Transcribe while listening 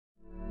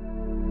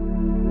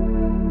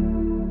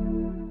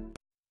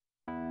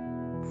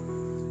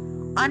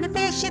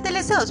අනපේක්ෂිත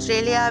ලෙස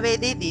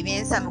ඔස්ට්‍රේලියාවේදී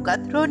දිවයින්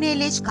සමුගත් රොනී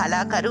ලීච්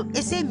කලාකරු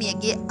එසේ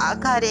මියගිය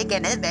ආකාරය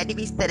ගැන වැඩි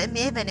විස්තර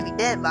මේ වන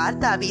විට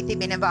වාර්තා වී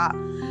තිබෙනවා.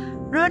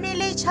 රොනී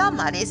ලීච් හා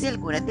මරේසිල්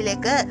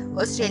ගුණතිලක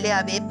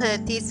ඔස්ට්‍රේලියාවේ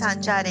පර්ති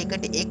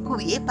සංචාරයකට එක්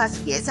වූයේ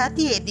පසුගිය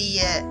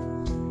සතියේදීය.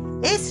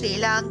 ඒ ශ්‍රී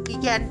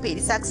ලාංකිකයන්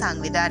පිරිසක්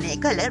සංවිධානය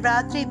කළ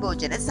රාත්‍රී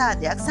භෝජන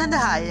සාදයක්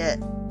සඳහාය.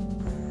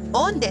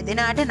 ඔවුන්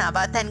දෙදෙනාට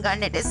නවාතැන්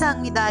ගන්නට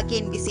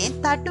සංවිධායකයන් විසින්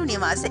තට්ටු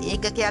නිවාස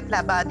ඒකකයක්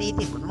ලබා දී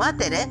තිබුණු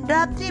අතර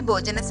රාත්‍රී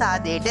භෝජන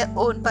සාදයට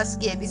ඔවුන්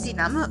පසුගිය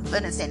 29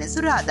 වන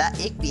සෙනසුරාදා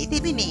එක් වී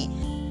තිබිණි.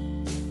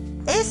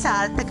 ඒ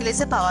සාර්ථක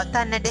ලෙස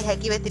පවත්වන්නට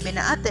හැකිව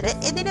තිබෙන අතර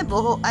එදින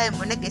බොහෝ අය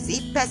මුණ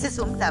ගැසී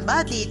පැසසුම්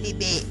ලබා දී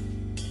තිබේ.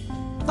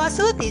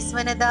 පසුව 30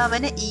 වනදා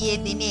වන ඊයේ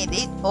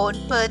දිනේදී ඔවුන්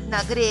පර්ත්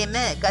නගරයේම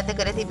ගත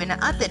කර තිබෙන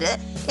අතර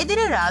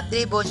එදින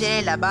රාත්‍රී භෝජනය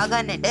ලබා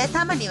ගන්නට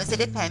තම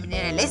නිවසට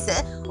පැමිණෙන ලෙස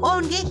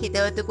ඔවුන්ගේ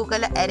හිතවතකු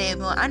කළ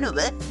ඇරයුම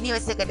අනුව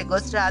නිවසකට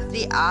ගොස්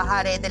රාත්‍රී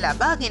ආහාරයද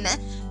ලබාගෙන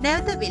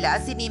නැවත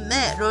විලාසිනින්ම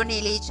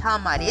රොනී ලීච් හා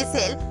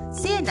මරියසෙල්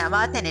සිය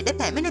නවාතැනට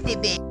පැමිණ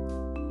තිබේ.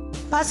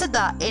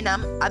 පසුදා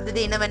එනම් අද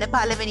දින වන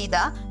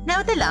පළවෙනිදා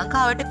නැවත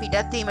ලංකාවට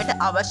පිටත්වීමට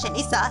අවශ්‍ය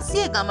නිසා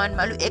සිය ගමන්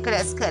මළු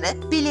එකරැස් කර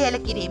පිළියෙල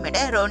කිරීමට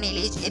රොනී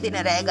ලීච් එදින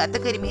රැය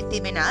ගත කරමින්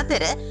තිබෙන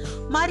අතර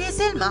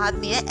මරියසෙල්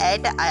මහත්මිය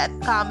ඇයට අයත්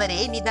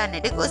කාමරයේ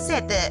නිදන්නට ගොස්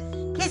ඇත.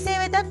 කෙසේ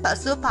වෙතත්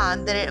පසුව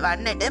පාන්දර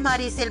වන්නට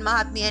මරියසෙල්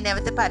මහත්මිය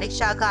නැවත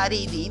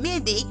පරීක්ෂාකාරී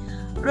වීමේදී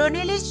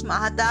රොනී ලීච්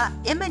මහතා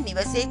එම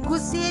නිවසේ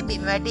කුස්සියේ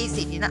බිම වැටී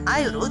සිටින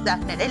අයුරු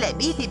දක්නට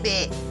ලැබී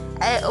තිබේ.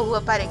 ඇය ඔහුව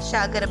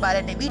පරීක්ෂා කර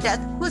බලන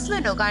විටත් හුස්ම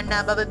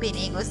නොගන්නා බව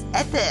පෙනී ගොස්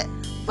ඇත.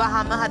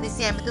 වහාම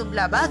හදිසි ඇමතුම්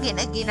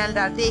ලබාගෙන ගිනල්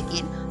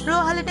රථයකින්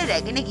රෝහලට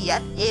රැගෙන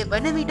ගියත් ඒ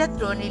වන විටත්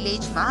රොනී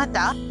ලීච්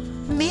මහතා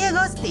මිය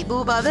ගොස්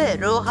තිබූ බව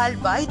රෝහල්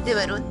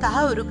වෛද්‍යවරුන්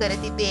තහවුරු කර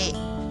තිබේ.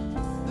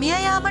 මිය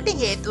යාමට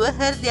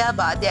හේතුව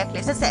හෘදයාබාධයක්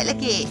ලෙස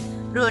සැලකේ.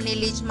 රොනී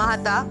ලීච්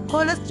මහතා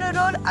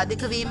කොලෙස්ටරෝල්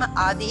අධිකවීම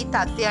ආදී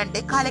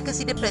තත්ත්වයන්ට කලක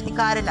සිට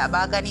ප්‍රතිකාර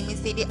ලබා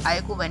ගනිමින් සිටි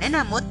අයෙකු වන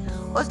නමුත්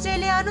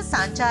ඔස්ට්‍රේලියානු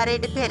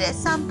සංචාරයට පෙර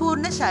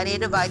සම්පූර්ණ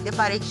ශරීර වෛද්‍ය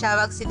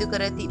පරීක්ෂාවක් සිදු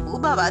කර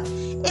තිබූ බවත්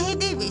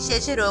එහිදී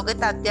විශේෂ රෝග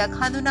තත්ත්වයක්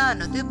හඳුනා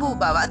නොතිබූ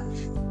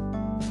බවත්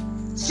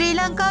ශ්‍රී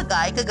ලංකා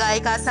ගායක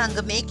ගායිකා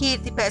සංගමේ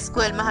කීර්ති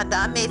පැස්කුවල්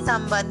මහතා මේ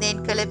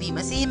සම්බන්ධයෙන් කළ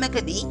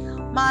විමසීමකදී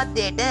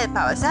මාධ්‍යයට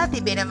පවසා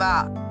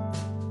තිබෙනවා.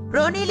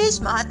 රොනී ලීච්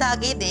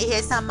මහතාගේ දේහය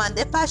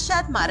සම්බන්ධ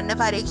පශ්චාත් මරණ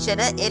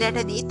පරීක්ෂණ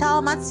එරටදී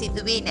තවමත්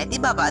සිදුවී නැති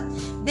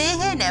බවත්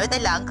දේහය නැවත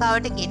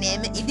ලංකාවට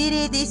ගෙනීම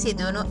ඉදිරියේදී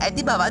සිදුවනු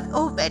ඇති බවත්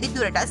ඔහු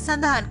වැඩිදුරටත්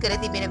සඳහන් කර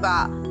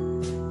තිබෙනවා.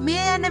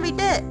 මිය යන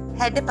විට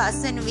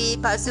 65 වන වී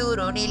පසු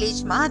රොනී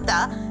ලීච්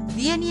මහතා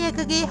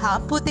දියණියකගේ හා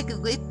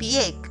පුතෙකුගේ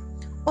පියෙක්.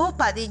 ඔහු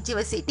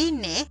පදිංචිව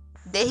සිටින්නේ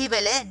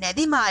දෙහිවල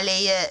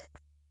නැදිමාලේය.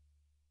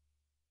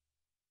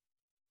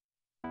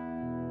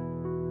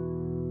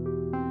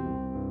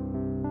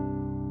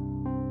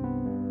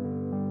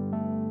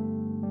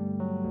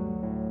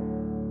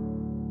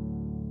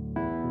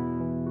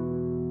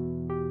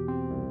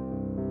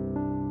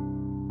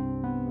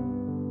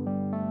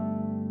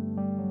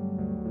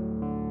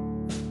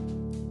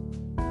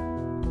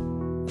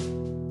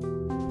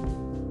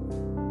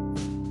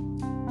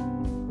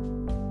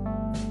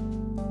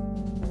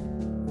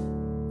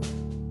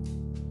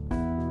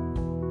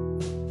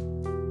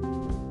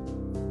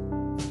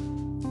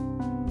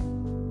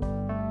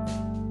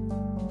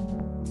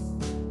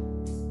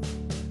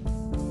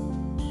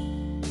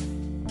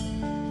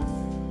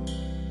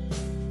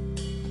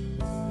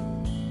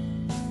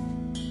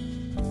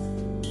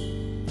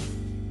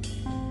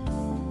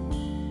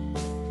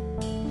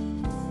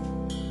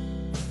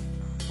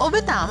 ඔබ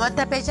තාමත්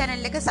අපේ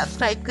channel එක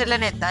subscribe කරලා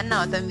නැත්නම්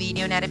නවතම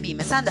වීඩියෝ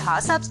නැරඹීම සඳහා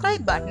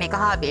subscribe button එක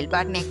හා bell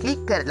button එක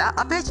click කරලා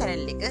අපේ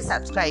channel එක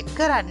subscribe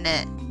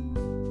කරන්න.